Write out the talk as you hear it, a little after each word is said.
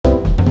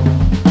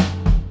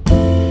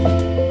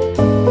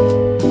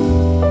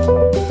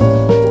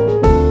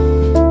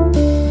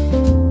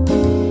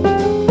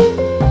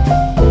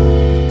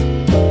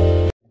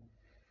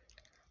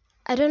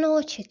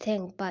what you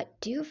think, but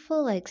do you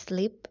feel like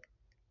sleep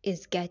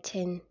is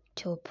getting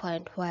to a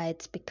point where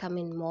it's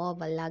becoming more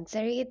of a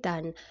luxury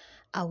than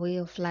a way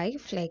of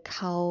life, like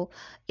how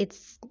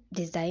it's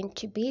designed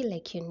to be?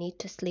 Like you need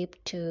to sleep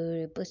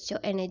to boost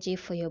your energy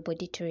for your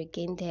body to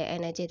regain the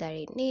energy that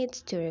it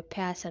needs to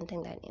repair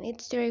something that it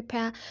needs to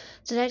repair,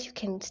 so that you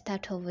can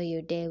start over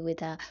your day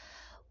with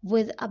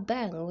a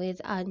bang, with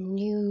a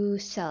new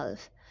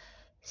self.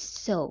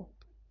 So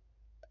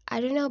I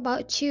don't know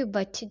about you,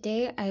 but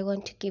today I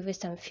want to give you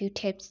some few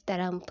tips that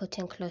I'm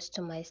putting close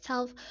to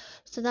myself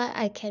so that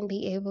I can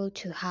be able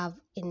to have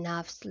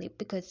enough sleep,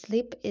 because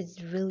sleep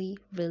is really,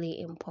 really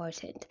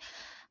important.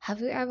 Have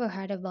you ever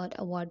heard about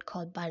a word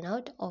called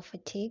burnout or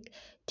fatigue?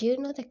 Do you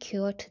know the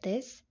cure to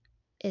this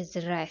is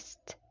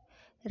rest?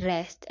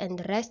 Rest,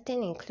 and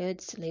resting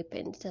includes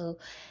sleeping. So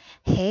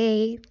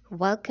hey,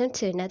 welcome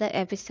to another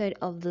episode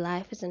of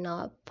Life is an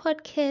Art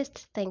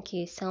podcast. Thank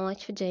you so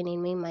much for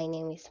joining me. My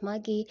name is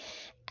Maggie,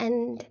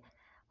 and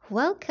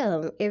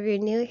welcome. If you're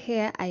new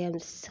here, I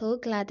am so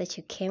glad that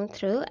you came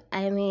through.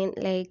 I mean,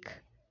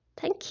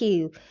 thank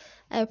you.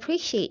 I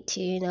appreciate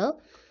you.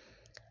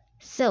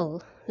 So,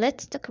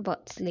 let's talk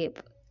about sleep.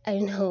 I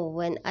know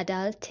when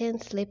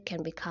adulting, sleep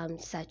can become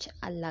such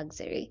a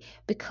luxury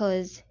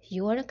because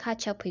you want to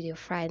catch up with your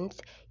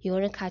friends, you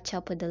want to catch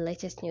up with the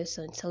latest news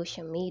on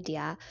social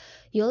media,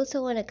 you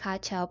also want to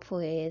catch up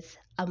with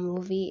a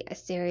movie, a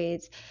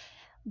series,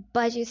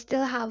 but you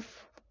still have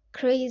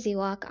crazy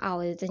work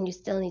hours and you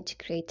still need to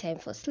create time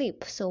for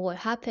sleep. So, what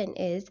happened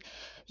is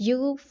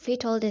you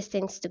fit all these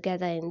things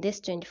together in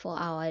this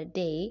 24-hour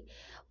day,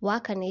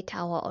 work an 8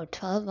 hour or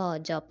 12-hour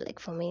job, like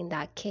for me in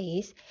that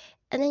case,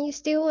 and then you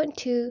still want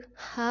to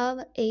have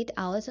 8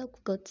 hours of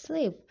good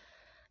sleep.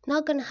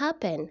 Not gonna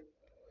happen.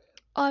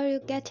 Or you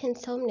get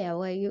insomnia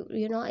where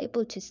you're not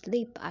able to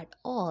sleep at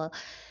all.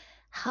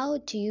 How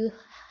do you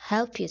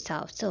help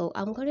yourself? So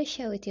I'm going to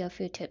share with you a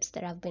few tips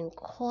that have been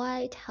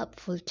quite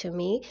helpful to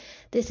me.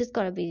 This is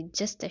going to be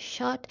just a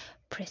short,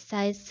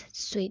 precise,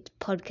 sweet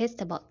podcast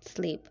about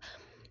sleep.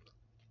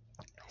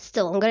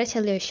 So I'm going to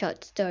tell you a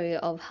short story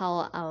of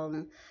how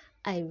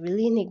I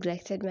really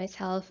neglected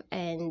myself.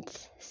 And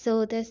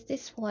so there's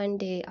this one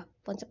day,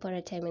 once upon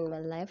a time in my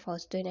life, I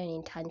was doing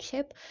an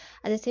internship.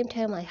 At the same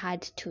time, I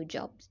had two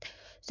jobs.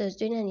 So I was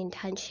doing an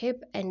internship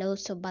and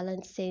also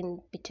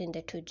balancing between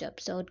the two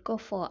jobs. So I would go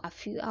for a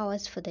few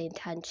hours for the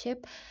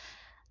internship,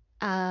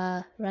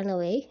 run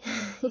away,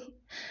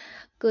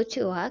 go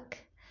to work,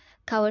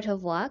 come out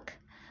of work,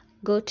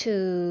 go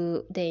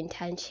to the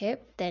internship,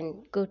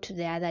 then go to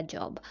the other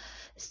job.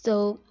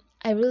 So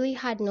I really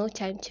had no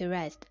time to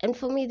rest. And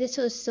for me, this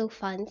was so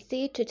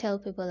fancy to tell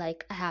people,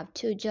 like, I have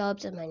two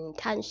jobs, I'm an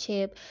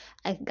internship,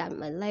 I've got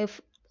my life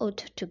all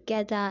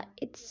together.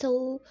 It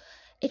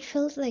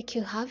feels like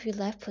you have your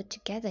life put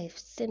together. It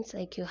seems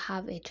like you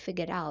have it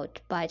figured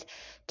out. But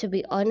to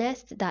be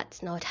honest,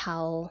 that's not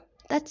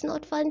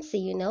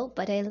fancy.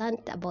 But I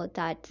learned about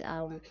that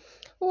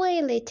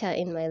way later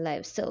in my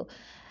life. So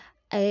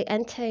I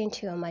enter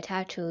into a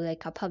matatu,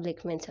 like a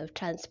public means of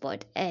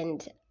transport,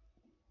 and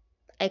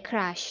I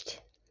crashed.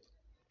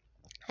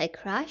 I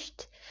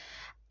crashed.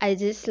 I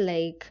just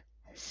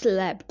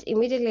slept.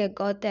 Immediately I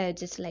got there,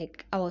 just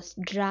like I was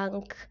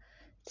drunk,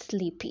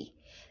 sleepy.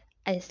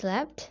 I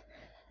slept.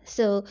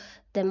 So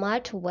the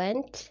mat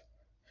went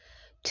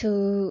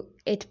to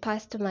it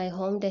passed my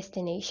home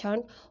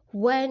destination,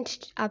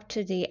 went up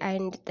to the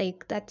end,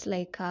 like that's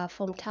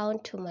from town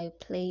to my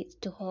place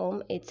to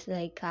home, it's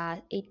 8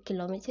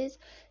 kilometers,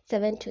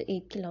 7 to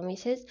 8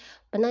 kilometers.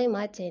 But now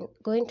imagine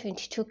going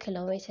 22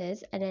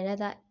 kilometers and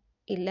another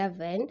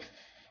 11,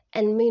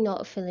 and me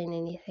not feeling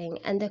anything,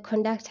 and the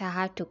conductor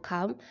had to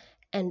come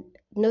and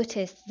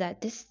notice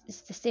that this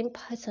is the same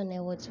person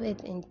I was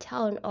with in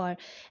town,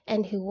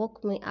 and he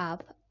woke me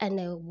up, and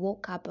I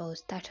woke up, I was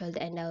startled,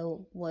 and I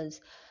was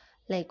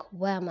like,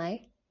 where am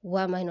I?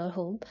 Why am I not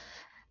home?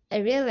 I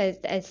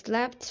realized I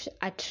slept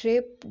a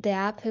trip.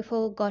 There,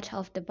 people got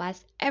off the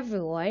bus,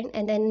 everyone,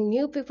 and then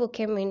new people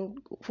came in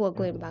who were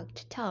going back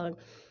to town.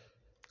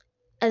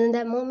 And in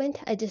that moment,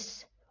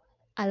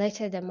 I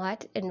lighted the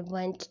mat and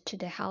went to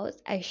the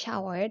house. I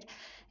showered,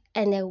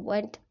 and I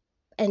went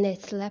and I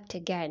slept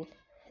again.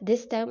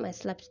 This time I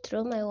slept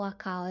through my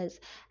work hours.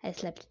 I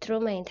slept through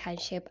my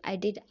internship. I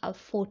did a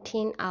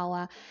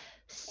 14-hour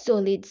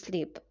solid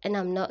sleep, and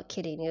I'm not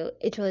kidding you.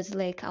 It was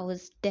like I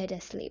was dead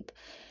asleep.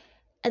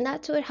 And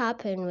that's what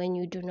happened when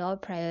you do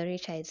not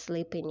prioritize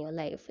sleep in your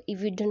life.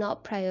 If you do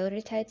not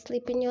prioritize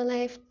sleep in your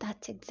life,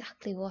 that's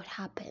exactly what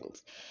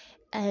happens.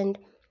 And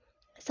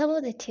some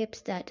of the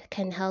tips that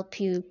can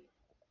help you: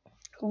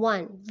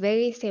 one,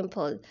 very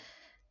simple,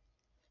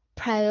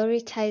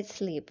 prioritize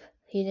sleep.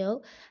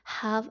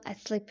 Have a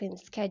sleeping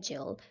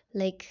schedule.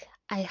 Like,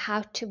 I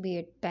have to be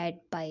at bed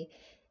by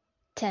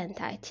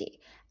 10:30.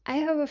 I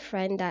have a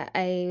friend that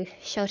I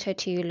shout out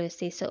to you,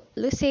 Lucy. So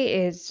Lucy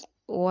is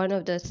one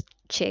of those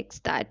chicks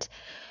that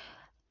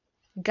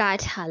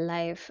got her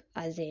life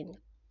as in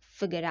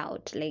figured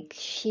out. Like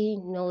she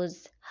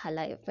knows her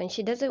life and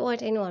she doesn't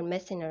want anyone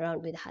messing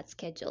around with her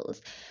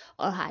schedules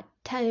or her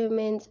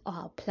timings or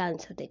her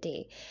plans for the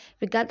day,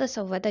 regardless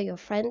of whether you're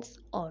friends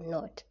or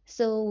not.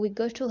 So we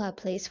go to her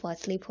place for a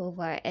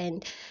sleepover,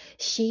 and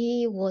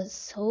she was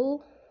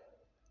so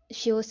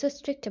she was so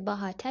strict about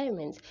her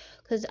timings,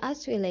 because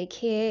as we like,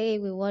 hey,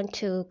 we want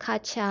to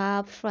catch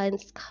up,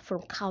 friends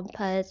from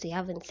campus, we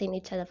haven't seen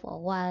each other for a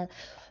while.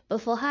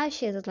 But for her,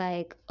 she's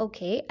like,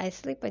 okay, I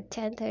sleep at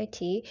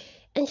 10:30,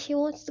 and she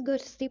wants to go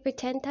to sleep at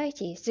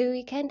 10:30. So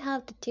we can't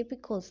have the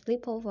typical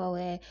sleepover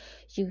where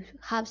you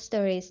have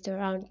stories to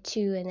around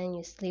 2 and then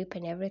you sleep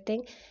and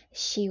everything.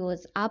 She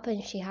was up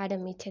and she had a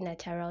meeting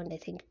at around, I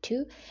think,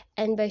 2.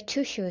 And by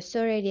 2, she was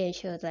so ready and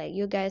she was like,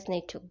 you guys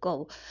need to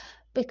go,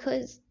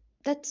 because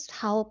that's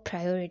how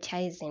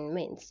prioritizing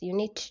means. You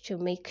need to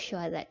make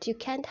sure that you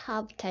can't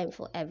have time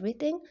for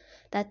everything.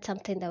 That's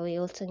something that we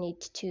also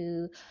need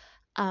to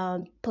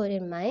put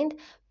in mind.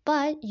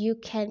 But you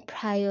can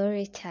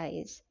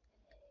prioritize.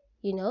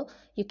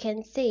 You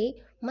can say,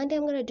 Monday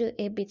I'm going to do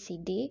A, B, C,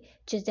 D.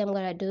 Tuesday I'm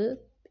going to do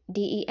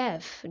D, E,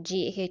 F,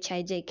 G, H,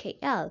 I, J, K,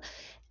 L.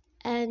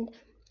 And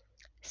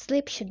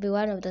sleep should be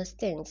one of those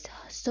things.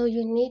 So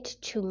you need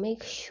to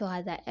make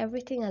sure that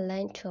everything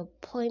aligns to a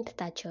point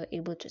that you're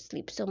able to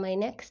sleep. So my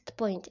next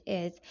point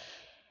is,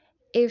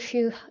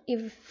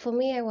 if for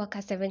me, I work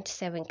a 7 to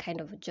 7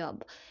 kind of a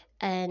job,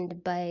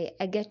 and by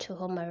I get to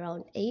home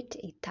around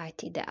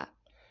 8:30 there.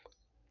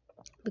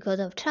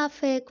 Because of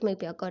traffic,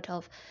 maybe I got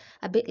off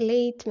a bit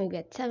late, maybe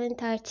at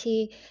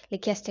 7:30.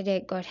 Like yesterday, I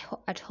got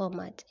at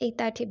home at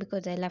 8:30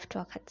 because I left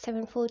work at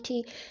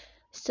 7:40.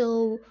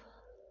 So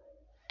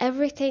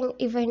everything,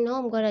 if I know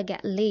I'm gonna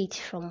get late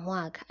from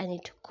work, I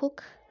need to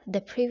cook the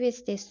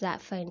previous day so that I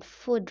find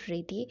food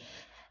ready,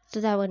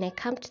 so that when I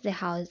come to the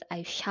house,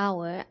 I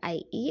shower,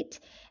 I eat,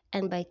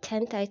 and by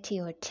 10:30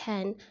 or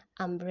 10,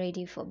 I'm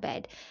ready for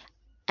bed.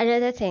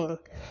 Another thing,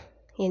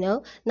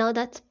 now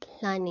that's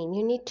planning.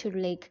 You need to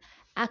like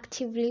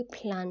actively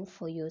plan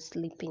for your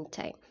sleeping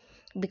time,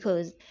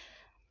 because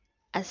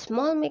a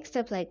small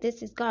mix-up like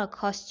this is gonna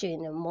cost you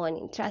in the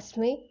morning. Trust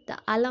me, the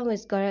alarm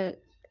is gonna,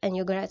 and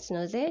you're gonna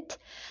snooze it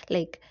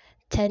like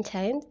 10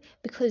 times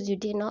because you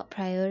did not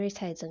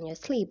prioritize on your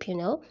sleep.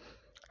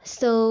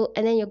 So,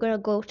 and then you're gonna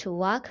go to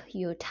work,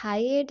 you're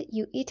tired,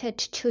 you eat at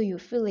 2, you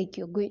feel like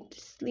you're going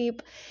to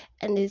sleep,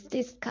 and there's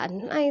this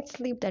kind of night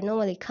sleep that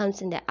normally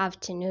comes in the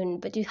afternoon,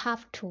 but you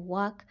have to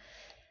work,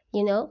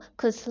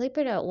 because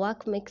sleeping at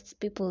work makes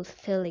people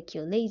feel like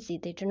you're lazy.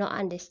 They do not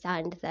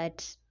understand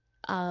that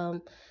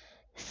um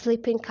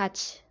sleeping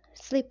catch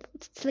sleep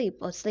sleep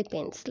or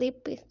sleeping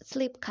sleep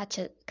sleep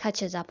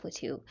catches up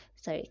with you.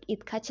 Sorry,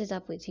 it catches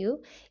up with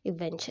you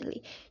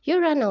eventually.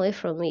 You run away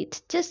from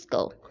it. Just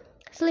go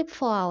sleep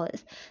 4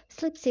 hours,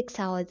 sleep 6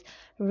 hours,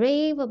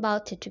 rave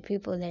about it to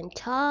people and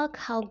talk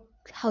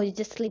how you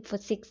just sleep for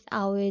 6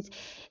 hours.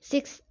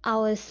 6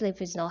 hours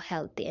sleep is not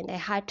healthy, and I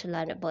had to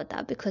learn about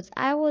that because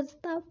I was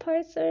that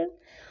person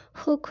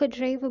who could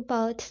rave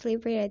about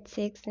sleeping at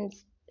 6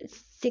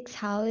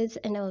 hours,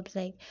 and I was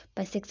like,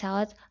 by 6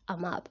 hours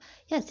I'm up.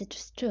 Yes, it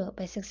was true.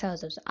 By 6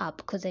 hours I was up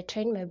because I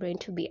trained my brain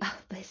to be up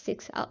by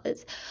 6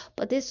 hours.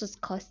 But this was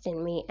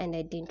costing me, and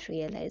I didn't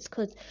realize,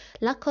 because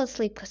lack of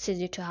sleep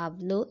causes you to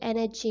have low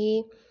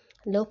energy,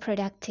 low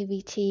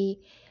productivity,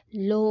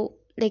 low,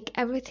 like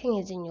everything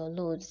is in your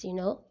loads.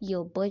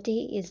 Your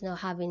body is not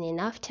having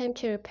enough time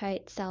to repair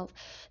itself,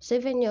 so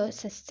even you're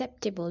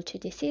susceptible to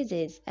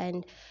diseases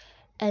and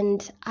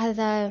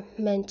other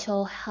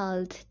mental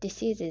health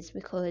diseases,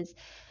 because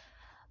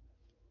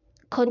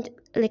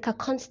like a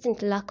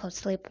constant lack of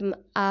sleep,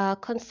 a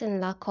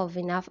constant lack of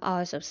enough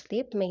hours of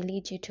sleep may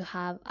lead you to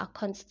have a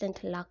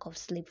constant lack of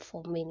sleep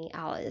for many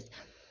hours.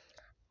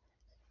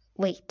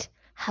 Wait,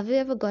 have you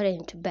ever gotten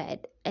into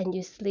bed and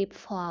you sleep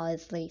 4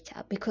 hours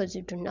later because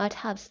you do not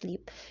have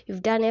sleep?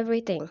 You've done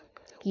everything.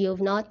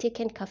 You've not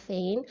taken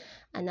caffeine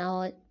an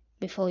hour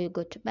before you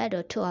go to bed,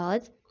 or 2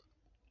 hours.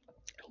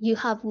 You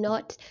have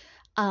not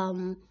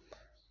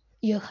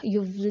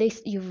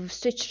you've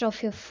switched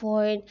off your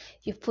phone,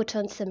 you've put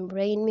on some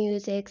rain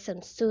music,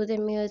 some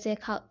soothing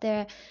music out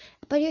there,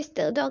 but you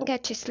still don't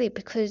get to sleep,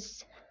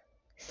 because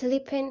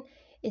sleeping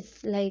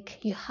is like,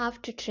 you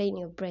have to train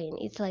your brain.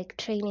 It's like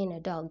training a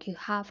dog. You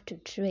have to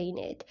train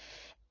it,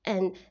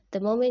 and the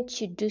moment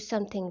you do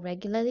something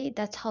regularly,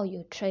 that's how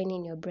you're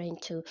training your brain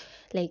to,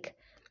 like,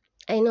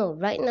 I know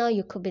right now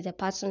you could be the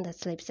person that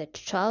sleeps at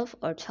 12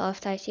 or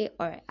 12:30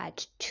 or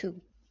at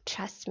 2.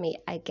 Trust me,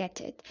 I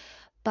get it.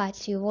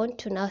 But you want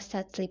to now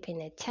start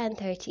sleeping at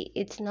 10:30.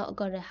 It's not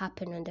going to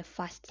happen on the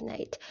first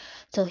night.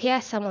 So here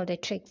are some of the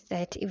tricks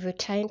that if you're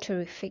trying to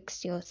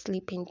refix your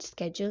sleeping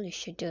schedule, you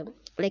should do.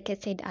 Like I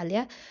said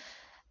earlier,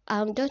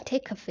 don't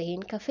take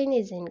caffeine. Caffeine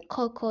is in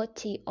cocoa,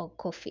 tea, or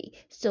coffee.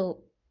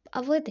 So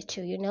avoid the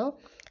two.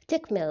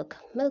 Take milk.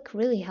 Milk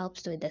really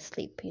helps with the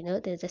sleep.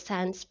 There's a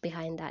science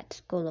behind that.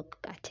 Go look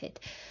at it.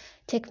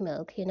 Take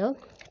milk.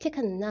 Take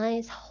a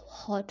nice,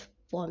 hot,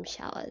 warm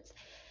showers.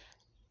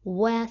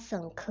 Wear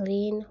some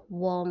clean,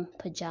 warm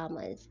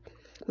pajamas.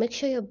 Make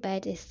sure your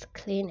bed is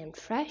clean and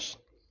fresh.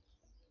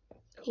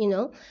 You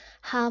know,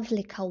 have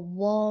like a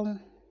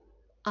warm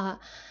uh,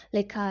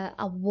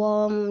 a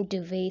warm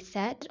duvet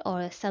set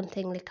or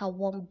something, like a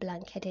warm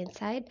blanket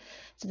inside,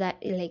 so that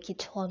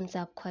it warms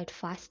up quite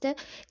faster.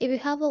 If you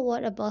have a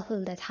water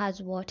bottle that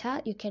has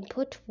water, you can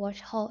put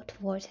hot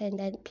water and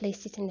then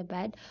place it in the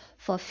bed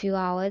for a few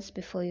hours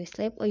before you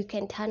sleep, or you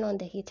can turn on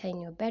the heater in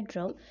your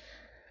bedroom.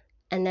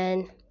 And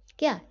then,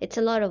 yeah, it's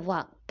a lot of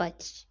work,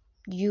 but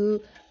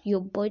your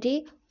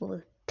body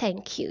will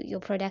thank you. Your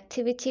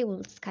productivity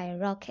will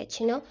skyrocket.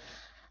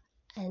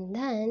 And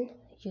then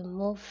you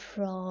move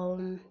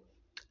from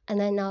and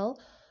then now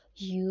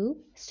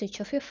you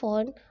switch off your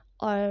phone,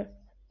 or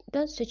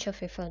don't switch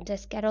off your phone,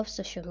 just get off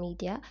social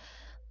media,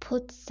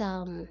 put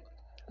some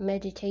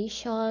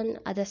meditation.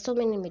 There's so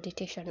many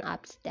meditation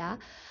apps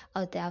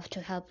out there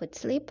to help with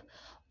sleep.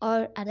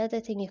 Or another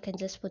thing, you can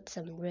just put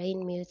some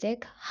rain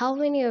music. How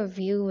many of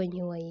you, when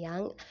you were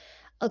young,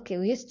 okay,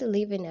 we used to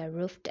live in a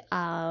roofed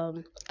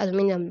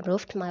aluminum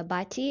roofed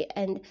mabati,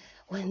 and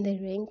when the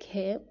rain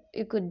came,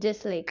 you could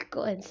just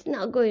go and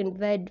snuggle in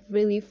bed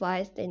really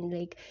fast, and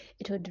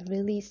it would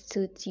really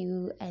suit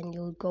you, and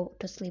you'll go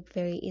to sleep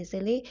very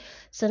easily.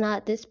 So now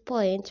at this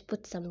point,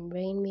 put some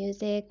rain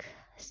music,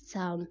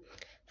 some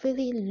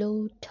really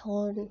low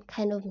tone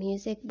kind of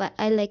music, but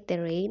I like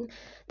the rain,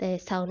 the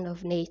sound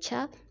of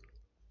nature.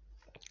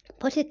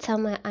 Put it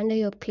somewhere under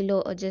your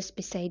pillow or just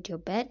beside your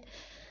bed.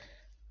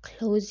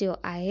 Close your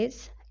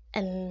eyes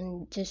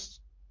and just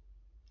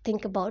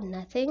think about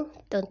nothing.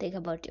 Don't think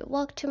about your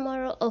work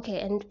tomorrow. Okay,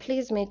 and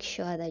please make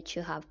sure that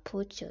you have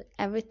put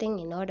everything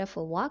in order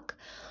for work,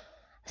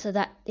 so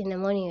that in the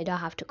morning you don't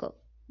have to go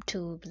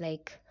to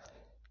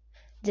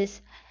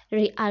just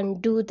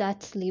undo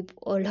that sleep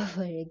all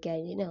over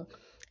again.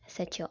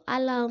 Set your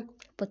alarm,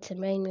 put some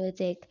rain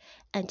music,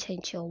 and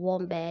change your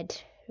warm bed.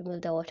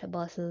 Remove the water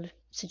bottle,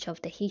 switch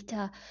off the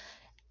heater,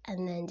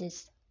 and then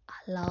just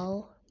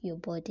allow your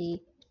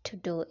body to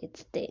do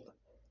its thing.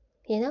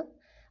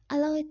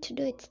 Allow it to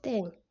do its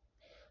thing.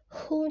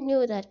 Who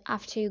knew that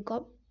after you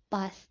got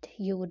bathed,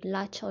 you would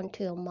latch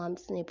onto your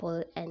mom's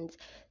nipple and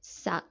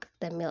suck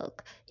the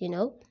milk?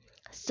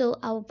 So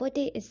our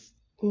body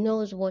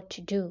knows what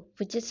to do.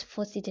 We just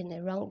force it in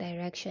the wrong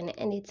direction,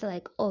 and it's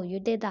like, oh, you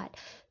did that,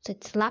 so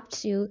it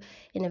slaps you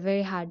in a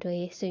very hard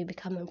way. So you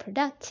become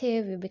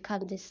unproductive. You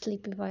become this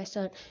sleepy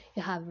person.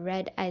 You have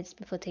red eyes.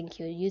 People think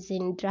you're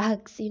using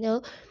drugs.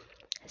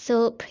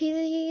 So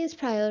please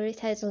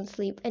prioritize on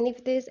sleep. And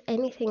if there's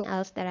anything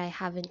else that I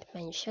haven't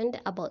mentioned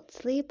about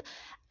sleep,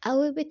 I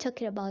will be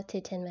talking about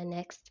it in my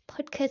next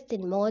podcast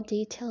in more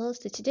detail.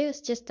 So today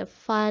was just a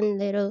fun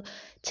little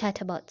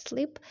chat about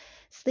sleep.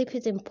 Sleep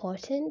is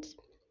important.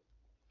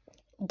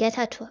 Get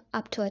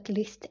up to at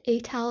least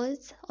 8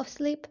 hours of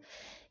sleep.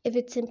 If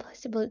it's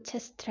impossible,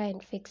 just try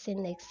and fix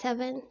in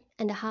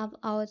 7.5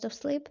 hours of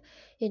sleep.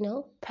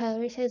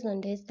 Prioritize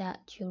on days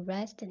that you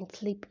rest and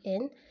sleep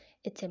in.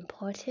 It's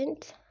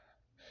important.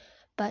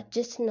 But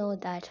just know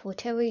that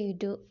whatever you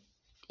do,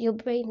 your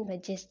brain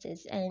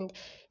registers. And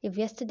if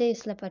yesterday you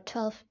slept at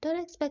 12,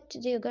 don't expect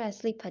today you're gonna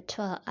sleep at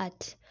 12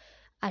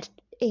 at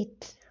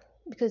 8,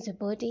 because your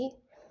body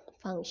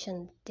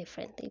functions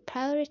differently.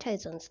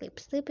 Prioritize on sleep.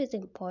 Sleep is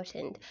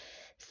important.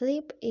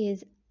 Sleep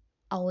is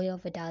a way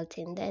of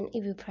adulting. Then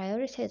if you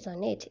prioritize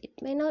on it, it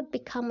may not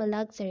become a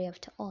luxury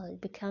after all. It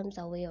becomes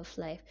a way of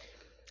life.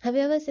 Have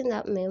you ever seen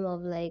that meme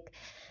of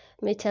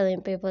me telling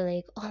people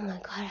oh my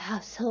god, I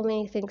have so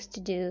many things to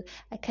do,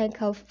 I can't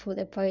come for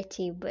the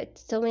party, but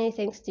so many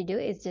things to do,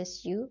 it's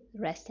just you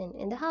resting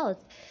in the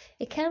house.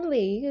 It can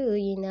be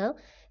you.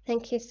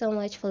 Thank you so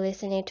much for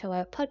listening to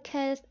our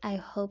podcast. I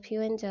hope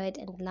you enjoyed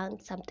and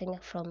learned something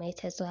from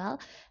it as well,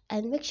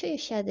 and make sure you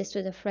share this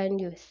with a friend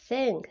you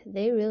think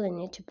they really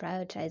need to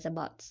prioritize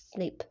about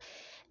sleep.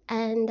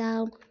 And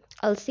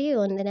I'll see you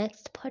on the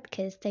next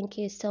podcast. Thank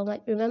you so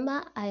much.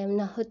 Remember, I am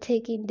now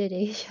taking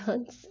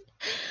donations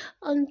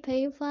on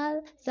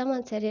PayPal.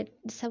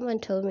 Someone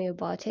told me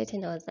about it,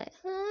 and I was like,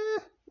 ah.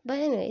 But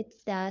anyway,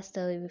 it's there.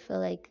 So if you feel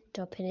like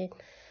dropping in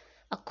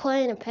a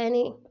coin, a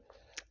penny,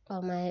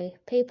 on my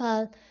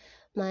PayPal,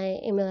 my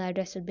email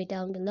address will be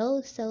down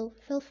below. So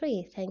feel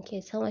free. Thank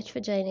you so much for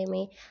joining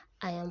me.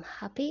 I am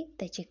happy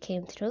that you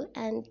came through,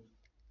 and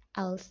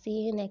I'll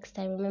see you next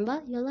time.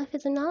 Remember, your life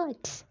is an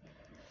art.